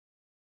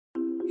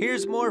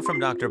Here's more from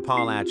Dr.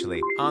 Paul Atchley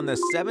on the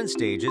 7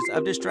 stages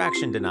of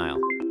distraction denial.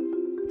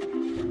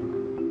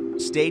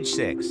 Stage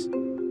 6.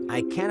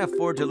 I can't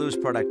afford to lose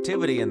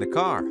productivity in the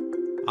car.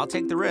 I'll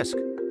take the risk.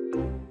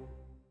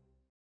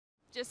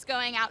 Just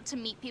going out to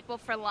meet people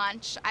for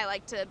lunch. I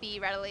like to be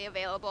readily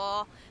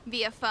available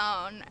via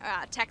phone,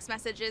 text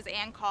messages,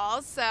 and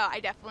calls, so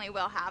I definitely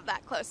will have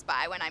that close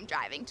by when I'm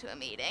driving to a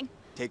meeting.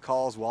 Take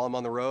calls while I'm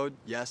on the road.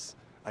 Yes,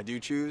 I do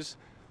choose,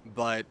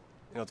 but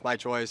it's my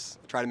choice.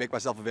 I try to make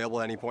myself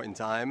available at any point in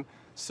time,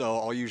 so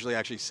I'll usually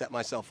actually set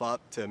myself up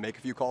to make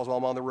a few calls while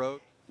I'm on the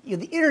road.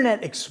 The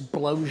internet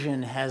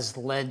explosion has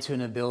led to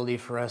an ability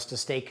for us to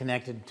stay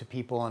connected to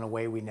people in a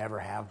way we never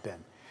have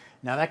been.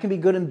 Now that can be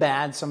good and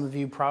bad. Some of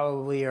you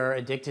probably are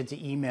addicted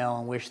to email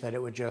and wish that it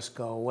would just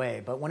go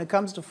away. But when it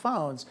comes to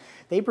phones,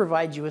 they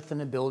provide you with an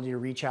ability to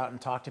reach out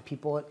and talk to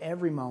people at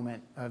every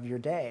moment of your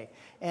day.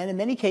 And in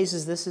many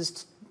cases, this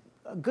is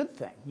a good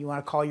thing. You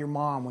want to call your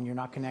mom when you're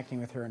not connecting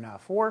with her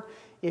enough. Or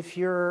if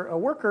you're a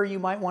worker, you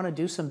might want to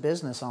do some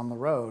business on the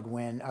road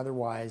when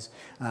otherwise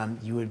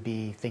you would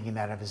be thinking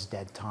that of as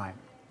dead time.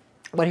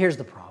 But here's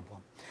the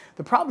problem.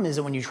 The problem is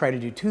that when you try to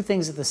do two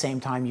things at the same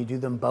time, you do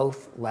them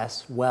both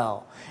less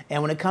well.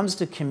 And when it comes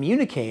to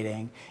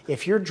communicating,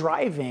 if you're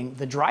driving,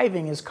 the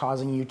driving is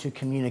causing you to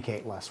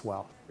communicate less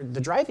well. The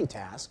driving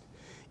task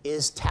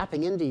is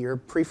tapping into your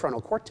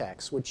prefrontal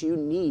cortex, which you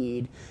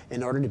need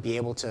in order to be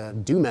able to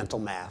do mental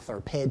math or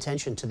pay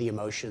attention to the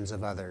emotions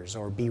of others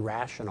or be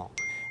rational.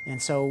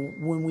 And so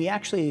when we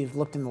actually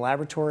looked in the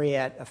laboratory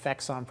at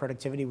effects on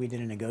productivity, we did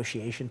a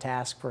negotiation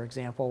task, for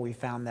example. We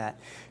found that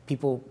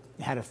people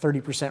had a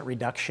 30%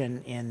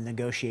 reduction in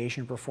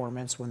negotiation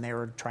performance when they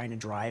were trying to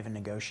drive and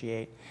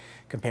negotiate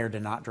compared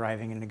to not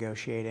driving and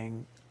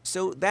negotiating.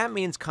 So that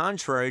means,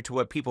 contrary to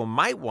what people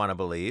might want to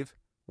believe,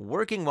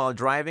 working while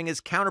driving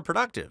is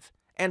counterproductive.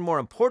 And more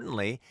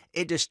importantly,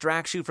 it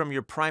distracts you from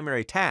your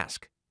primary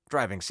task,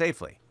 driving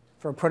safely.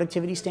 From a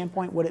productivity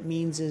standpoint, what it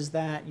means is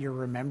that you're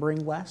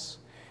remembering less.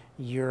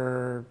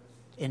 You're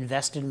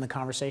invested in the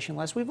conversation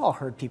less. We've all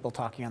heard people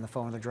talking on the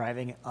phone when they're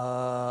driving,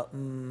 right?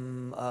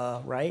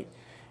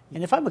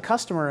 And if I'm a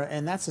customer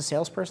and that's the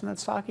salesperson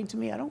that's talking to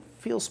me, I don't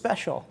feel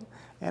special.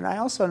 And I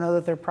also know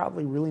that they're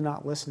probably really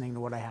not listening to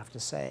what I have to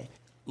say.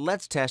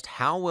 Let's test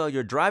how well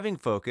your driving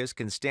focus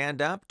can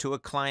stand up to a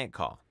client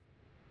call.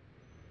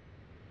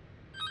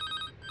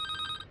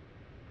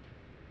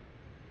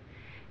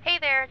 Hey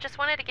there, just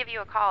wanted to give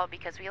you a call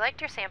because we liked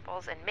your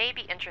samples and may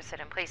be interested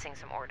in placing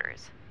some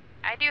orders.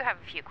 I do have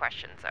a few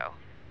questions though.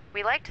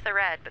 We liked the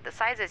red, but the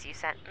sizes you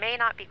sent may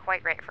not be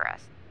quite right for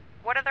us.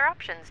 What other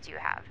options do you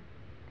have?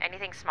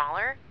 Anything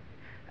smaller?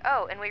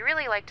 Oh, and we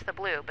really liked the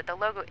blue, but the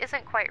logo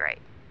isn't quite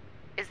right.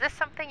 Is this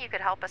something you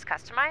could help us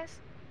customize?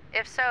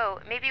 If so,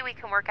 maybe we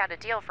can work out a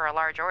deal for a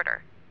large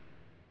order.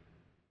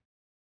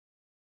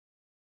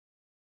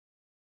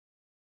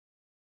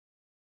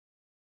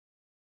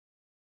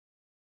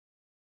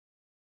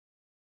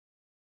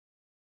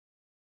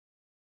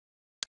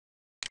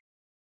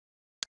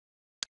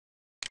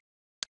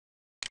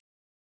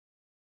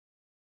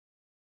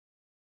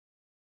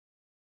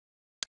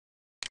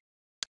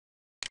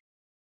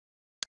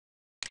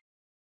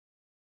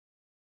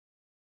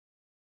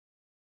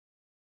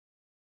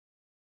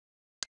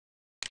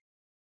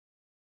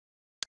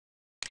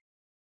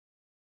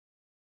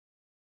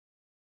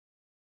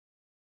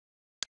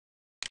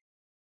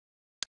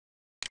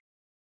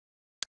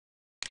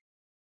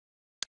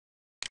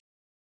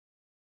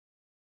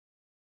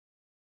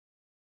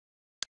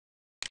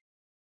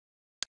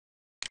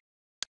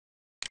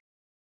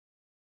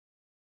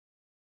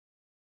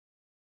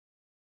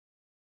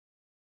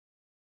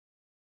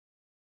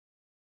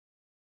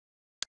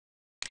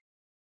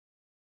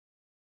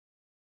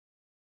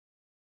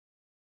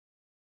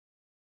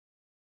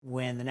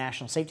 When the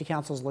National Safety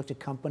Council's looked at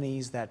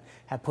companies that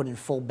have put in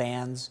full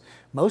bans,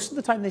 most of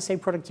the time they say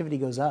productivity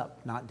goes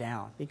up, not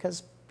down,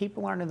 because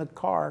people aren't in the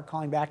car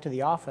calling back to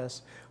the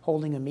office,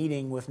 holding a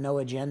meeting with no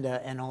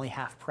agenda and only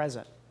half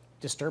present,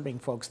 disturbing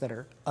folks that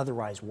are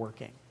otherwise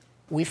working.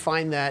 We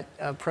find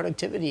that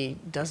productivity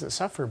doesn't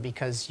suffer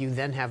because you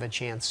then have a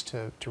chance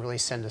to really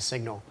send a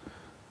signal.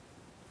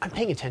 I'm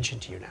paying attention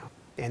to you now,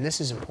 and this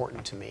is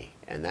important to me.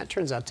 And that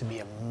turns out to be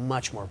a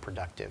much more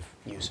productive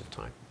use of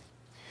time.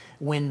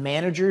 When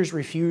managers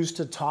refuse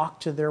to talk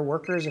to their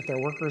workers, if their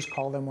workers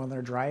call them when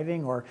they're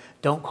driving or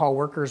don't call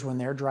workers when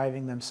they're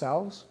driving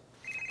themselves,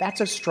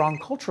 that's a strong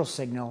cultural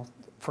signal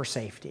for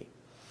safety.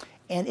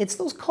 And it's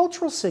those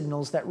cultural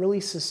signals that really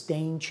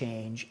sustain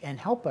change and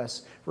help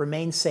us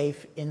remain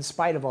safe in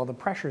spite of all the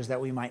pressures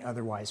that we might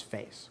otherwise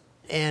face.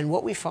 And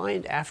what we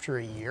find after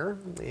a year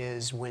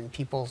is when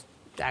people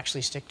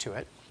actually stick to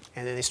it,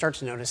 and then they start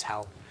to notice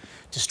how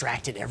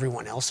distracted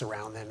everyone else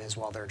around them is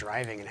while they're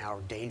driving and how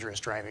dangerous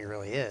driving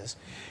really is.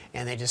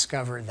 And they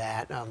discover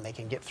that they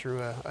can get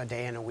through a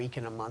day and a week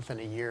and a month and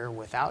a year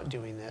without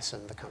doing this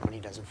and the company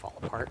doesn't fall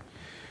apart.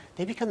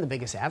 They become the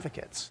biggest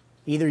advocates.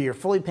 Either you're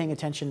fully paying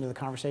attention to the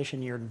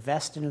conversation, you're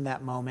invested in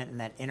that moment and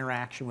that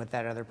interaction with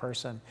that other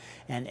person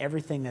and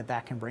everything that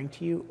that can bring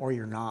to you, or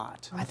you're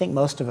not. I think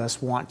most of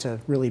us want to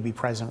really be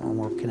present when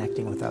we're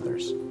connecting with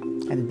others.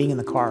 And being in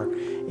the car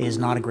is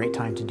not a great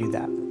time to do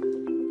that.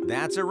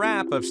 That's a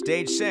wrap of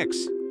Stage 6.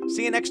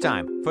 See you next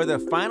time for the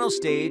final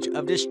stage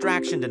of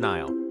distraction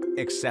denial,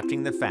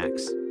 accepting the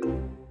facts.